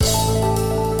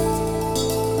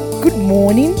Good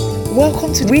morning.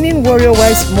 Welcome to Winning Warrior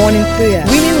Wives Morning Prayer.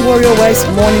 Winning Warrior Wives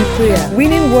Morning Prayer.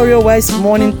 Winning Warrior Wives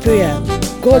Morning Prayer.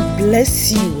 God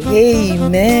bless you.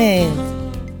 Amen.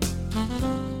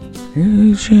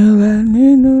 Ìjìnlẹ̀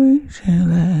nínú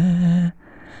ìjìnlẹ̀,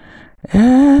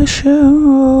 ẹ ṣeun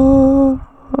o.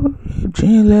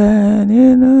 Ìjìnlẹ̀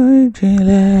nínú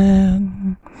ìjìnlẹ̀,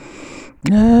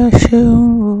 ẹ ṣeun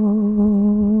o.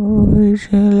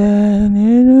 Ìjìnlẹ̀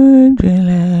nínú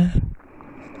ìjìnlẹ̀,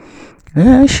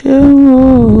 ẹ ṣeun o.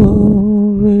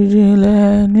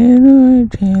 Ìjìnlẹ̀ nínú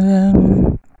ìjìnlẹ̀,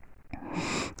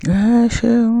 ẹ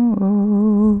ṣeun o.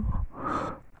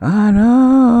 Àná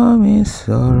mi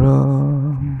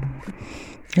sọ̀rọ̀,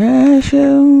 ẹ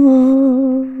ṣeun o.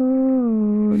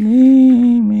 Òní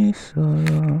mi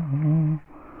sọ̀rọ̀,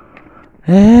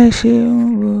 ẹ ṣeun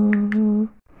o.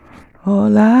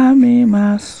 Ọ̀la mi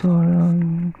máa sọ̀rọ̀,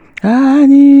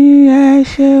 àní ẹ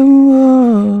ṣeun o.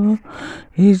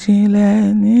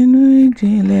 Ìjìnlẹ̀ nínú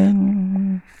ìjìnlẹ̀,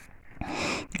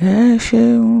 ẹ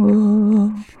ṣeun o.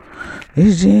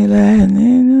 Ìjìnlẹ̀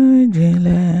nínú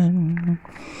ìjìnlẹ̀,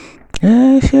 ẹ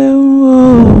ṣeun o.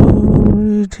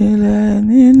 Ìjìnlẹ̀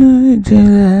nínú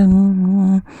ìjìnlẹ̀,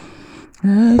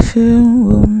 ẹ ṣeun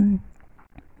o.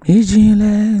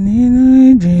 Ìjìnlẹ̀ nínú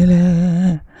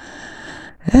ìjìnlẹ̀,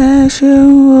 ẹ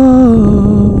ṣeun o.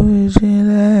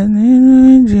 Ìjìnlẹ̀ nínú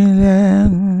ìjìnlẹ̀,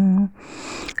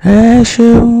 ẹ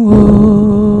ṣeun o.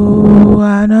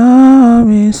 Àná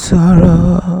mi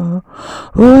sọ̀rọ̀,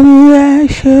 ó ní ẹ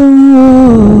ṣeun o.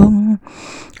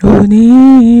 Òní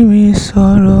mi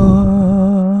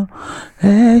sọ̀rọ̀,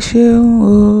 ẹ ṣeun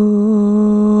o.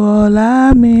 Ọ̀la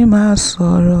mi máa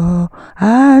sọ̀rọ̀,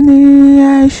 àní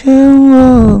ẹ ṣeun o.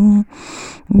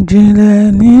 Ìjìnlẹ̀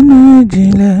nínú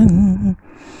ìjìnlẹ̀,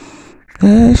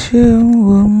 ẹ ṣeun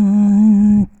o.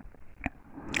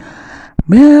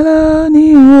 Mélòó ni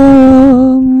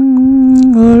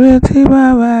oore tí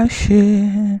bàbá ṣe,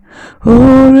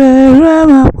 oore rẹ̀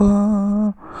máa pọ̀,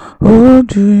 ó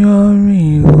ju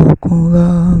yanrìn òkun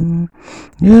lọ.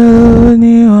 Mélòó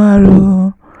ni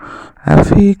àrò,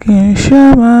 àfi kí n ṣe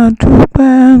máa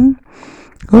dúpẹ́.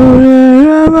 Oore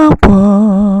rẹ̀ máa pọ̀,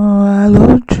 àló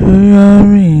ju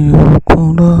yanrìn òkun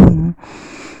lọ.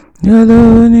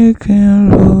 Mélòó ni kí n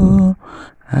rò,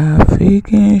 àfi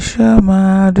kí n ṣe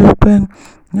máa dúpẹ́.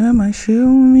 Ẹ má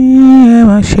ṣeun mi, ẹ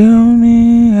má ṣeun mi,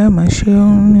 ẹ má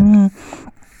ṣeun mi.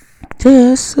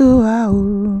 Jésù wa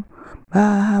o,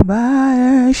 bàbá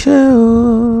ẹ ṣé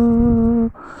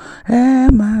o. Ẹ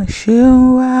má ṣeun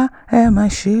wá, ẹ má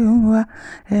ṣeun wá,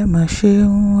 ẹ má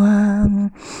ṣeun wá.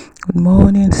 Good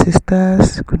morning,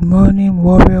 sisters. Good morning,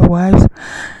 warrior wives.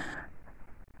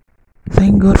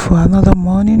 Thank God for another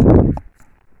morning.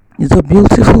 It's a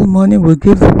beautiful morning. We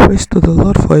give the praise to the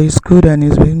Lord for His good and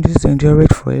His vengeance endure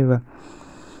it forever.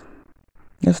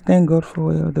 Let's thank God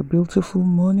for the beautiful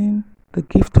morning, the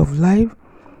gift of life.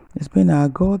 It's been our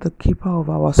God, the keeper of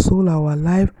our soul, our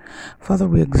life. Father,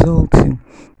 we exalt Him.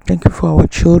 Thank you for our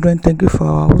children. Thank you for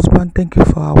our husband. Thank you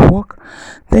for our work.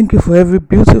 Thank you for every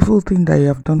beautiful thing that You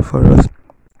have done for us.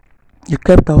 You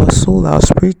kept our soul, our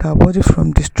spirit, our body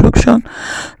from destruction.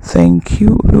 Thank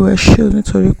you.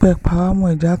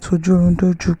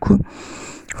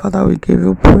 Father, we give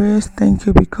You praise. Thank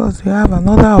You because we have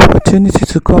another opportunity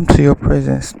to come to Your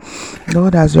presence.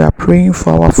 Lord, as we are praying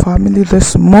for our family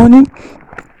this morning,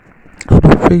 Lord,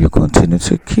 we pray You continue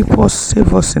to keep us,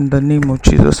 save us in the name of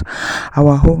Jesus.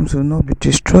 Our homes will not be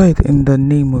destroyed in the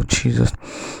name of Jesus.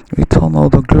 We turn all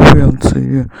the glory unto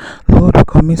You. Lord, we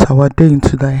commit our day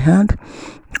into Thy hand.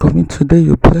 Commit today,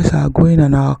 You bless our going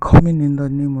and our coming in the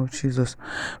name of Jesus.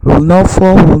 We will not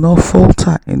fall, we will not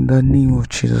falter in the name of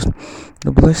Jesus.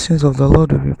 The blessings of the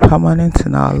Lord will be permanent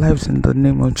in our lives in the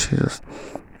name of Jesus.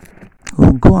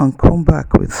 We'll go and come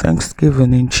back with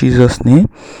thanksgiving in Jesus' name.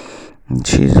 In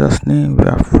Jesus' name we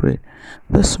are prayed.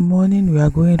 This morning we are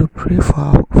going to pray for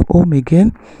our home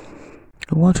again.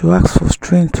 We want to ask for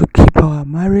strength to keep our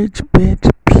marriage bed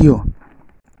pure.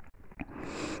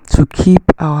 To keep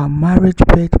our marriage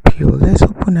bed pure. Let's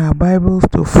open our Bibles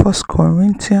to 1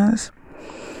 Corinthians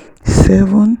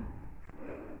 7.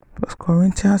 1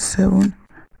 Corinthians 7.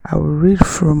 I will read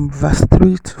from verse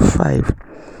 3 to 5.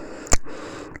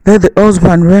 Let the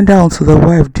husband render unto the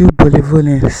wife due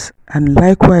benevolence, and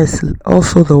likewise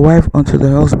also the wife unto the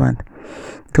husband.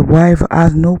 The wife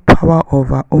has no power of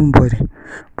her own body,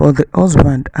 but the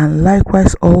husband, and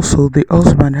likewise also the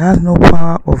husband has no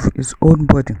power of his own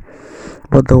body,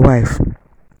 but the wife.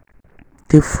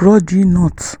 Defraud ye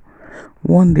not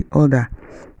one the other,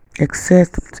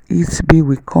 except it be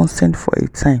with consent for a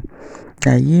time,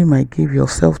 that ye might give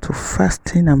yourself to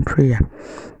fasting and prayer,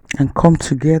 and come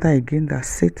together again, that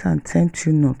Satan tempt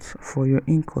you not for your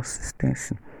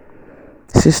inconsistency.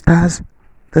 Sisters,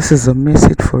 this is a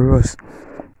message for us.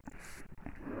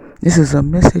 This is a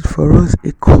message for us,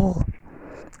 a call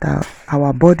that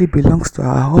our body belongs to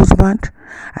our husband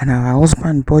and our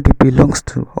husband body belongs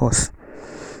to us.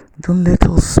 Don't let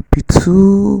us be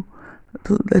too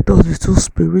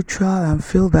spiritual and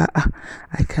feel that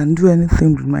I can do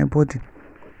anything with my body.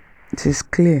 It is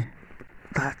clear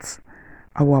that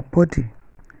our body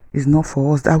is not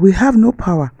for us, that we have no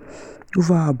power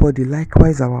over our body,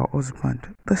 likewise our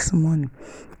husband. This morning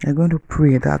we're going to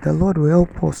pray that the Lord will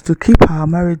help us to keep our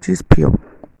marriages pure,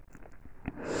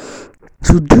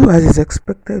 to do as is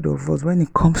expected of us when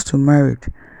it comes to marriage.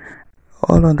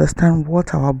 All understand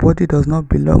what our body does not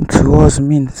belong to us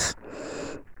means.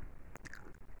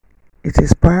 It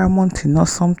is paramount in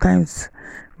us. Sometimes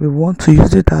we want to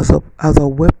use it as a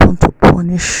weapon to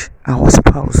punish our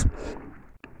spouse.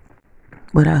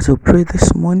 But as we pray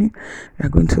this morning, we are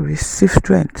going to receive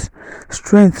strength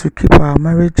to keep our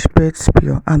marriage beds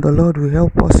pure, and the Lord will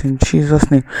help us in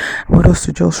Jesus' name. I want us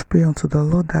to just pray unto the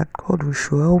Lord that God will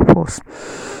show help us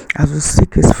as we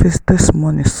seek His face this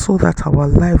morning, so that our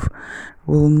life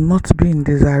will not be in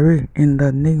disarray in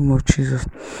the name of Jesus.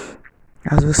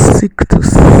 As we seek to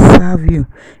serve You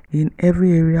in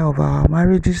every area of our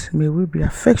marriages, may we be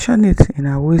affectionate in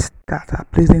our ways that are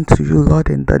pleasing to You, Lord,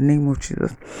 in the name of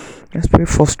Jesus. Let's pray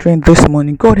for strength this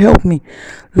morning. God, help me.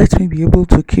 Let me be able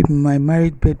to keep my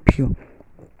marriage bed pure.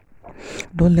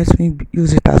 Don't let me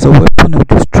use it as a weapon of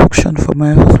destruction for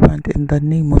my husband, in the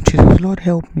name of Jesus. Lord,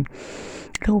 help me.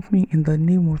 Help me in the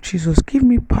name of Jesus. Give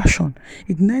me passion.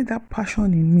 Ignite that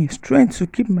passion in me. Strength to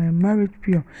keep my marriage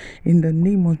pure in the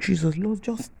name of Jesus. Lord,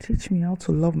 just teach me how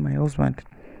to love my husband.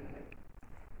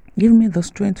 Give me the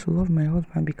strength to love my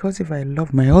husband, because if I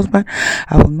love my husband,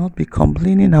 I will not be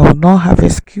complaining. I will not have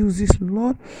excuses.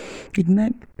 Lord,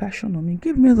 ignite the passion on me.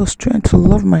 Give me the strength to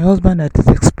love my husband that is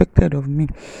expected of me.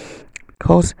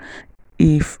 Because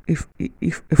if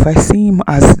I see him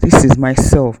as this is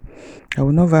myself, I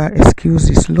will never excuse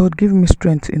this. Lord, give me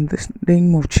strength in the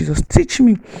name of Jesus. Teach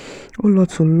me, oh Lord,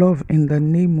 to love in the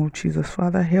name of Jesus.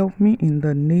 Father, help me in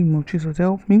the name of Jesus.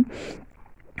 Help me.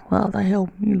 Father,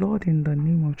 help me, Lord, in the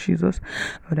name of Jesus.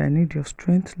 Lord, I need Your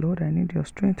strength. Lord, I need Your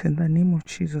strength in the name of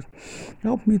Jesus.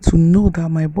 Help me to know that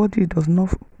my body does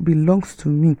not belong to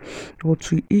me, but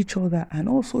to each other, and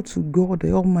also to God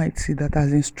the Almighty that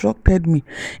has instructed me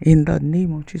in the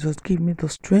name of Jesus. Give me the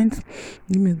strength.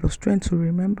 Give me the strength to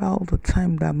remember all the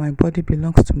time that my body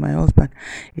belongs to my husband.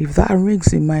 If that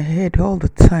rings in my head all the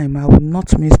time, I will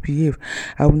not misbehave.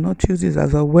 I will not use this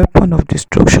as a weapon of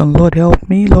destruction. Lord, help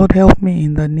me. Lord, help me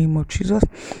in the name of Jesus.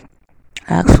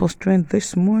 I ask for strength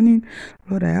this morning.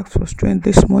 Lord, I ask for strength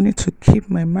this morning to keep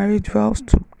my marriage vows,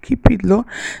 to keep it, Lord,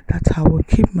 that I will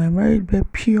keep my marriage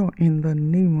bed pure in the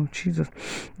name of Jesus.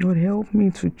 Lord, help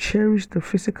me to cherish the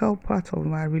physical part of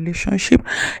my relationship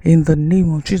in the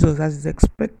name of Jesus as is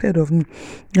expected of me.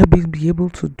 Let me be able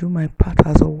to do my part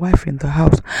as a wife in the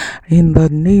house in the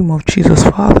name of Jesus.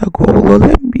 Father God, Lord,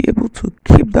 let me be able to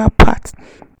keep that part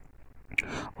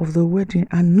of the wedding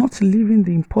and not leaving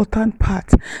the important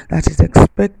part that is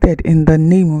expected in the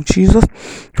name of Jesus.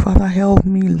 Father, help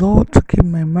me, Lord, to keep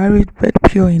my marriage bed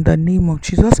pure in the name of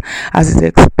Jesus as is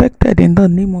expected in the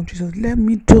name of Jesus. Let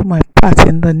me do my part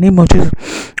in the name of Jesus.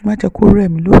 Má jẹ́ kó rẹ̀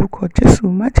mí lórúkọ Jésù.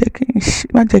 Má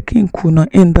jẹ́ kí n kùnà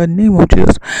in the name of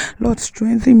Jesus. Lord,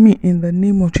 strengthen me in the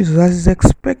name of Jesus as is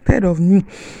expected of me.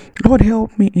 Lord,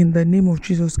 help me in the name of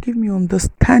Jesus. Give me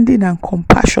understanding and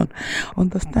compassion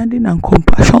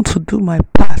to do my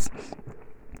part.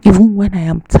 Even when I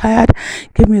am tired,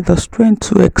 give me the strength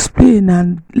to explain,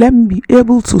 and let me be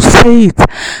able to say it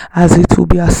as it will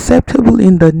be acceptable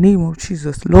in the name of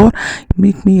Jesus. Lord,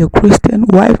 make me a Christian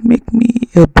wife. Make me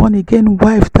a born-again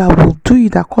wife that will do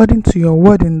it according to Your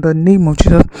word in the name of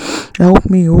Jesus. Help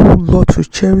me, oh Lord, to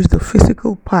cherish the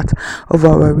physical part of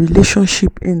our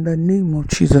relationship in the name of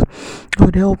Jesus.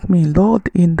 Lord, help me, Lord,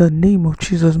 in the name of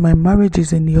Jesus. My marriage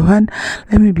is in Your hand.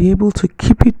 Let me be able to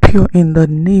keep it pure in the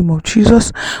name of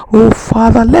Jesus. Oh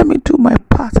Father, let me do my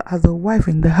part as a wife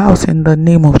in the house in the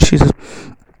name of Jesus.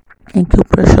 Thank You,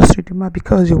 precious Redeemer,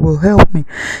 because You will help me.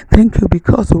 Thank You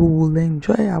because we will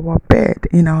enjoy our bed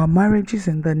in our marriages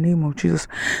in the name of Jesus.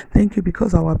 Thank You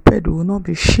because our bed will not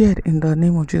be shared in the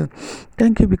name of Jesus.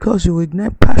 Thank You because You will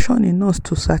ignite passion in us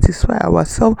to satisfy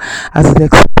ourselves as is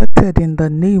expected in the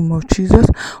name of Jesus.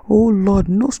 Oh Lord,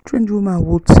 no strange woman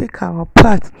will take our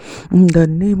part in the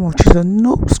name of Jesus.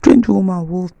 No strange woman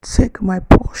will take my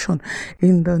portion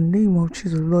in the name of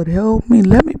Jesus. Lord, help me.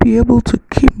 Let me be able to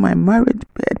keep my marriage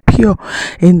bed pure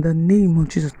in the name of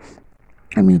Jesus.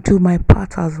 Let me do my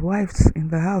part as wives in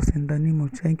the house in the name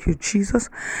of thank you, Jesus.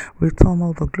 We return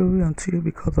all the glory unto you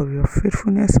because of your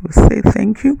faithfulness. We say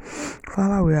thank you.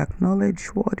 Father, we acknowledge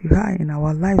what you are in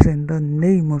our lives in the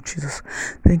name of Jesus.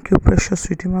 Thank you, precious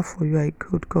Redeemer, for you are a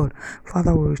good God.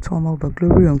 Father, we return all the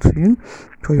glory unto you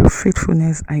for your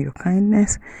faithfulness and your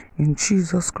kindness. In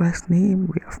Jesus Christ's name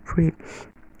we have prayed.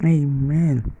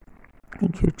 Amen.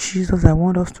 Thank you, Jesus. I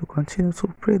want us to continue to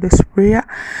pray this prayer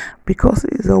because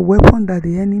it is a weapon that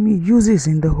the enemy uses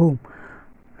in the home.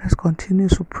 Let's continue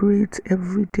to pray it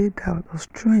every day that the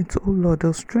strength, oh Lord,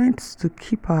 the strength to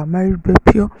keep our marriage bed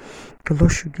pure, the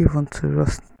Lord should give unto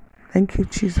us. Thank you,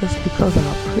 Jesus, because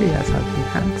our prayers have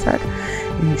been answered.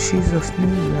 In Jesus' name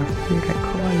we have prayed. I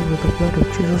cover you with the blood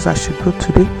of Jesus as you go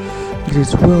today. It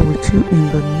is well with you in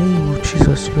the name of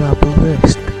Jesus. You are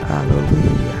blessed.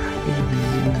 Hallelujah.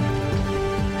 Amen.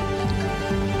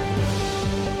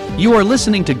 You are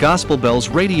listening to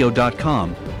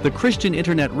GospelBellsRadio.com, the Christian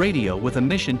internet radio with a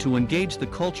mission to engage the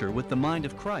culture with the mind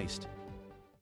of Christ.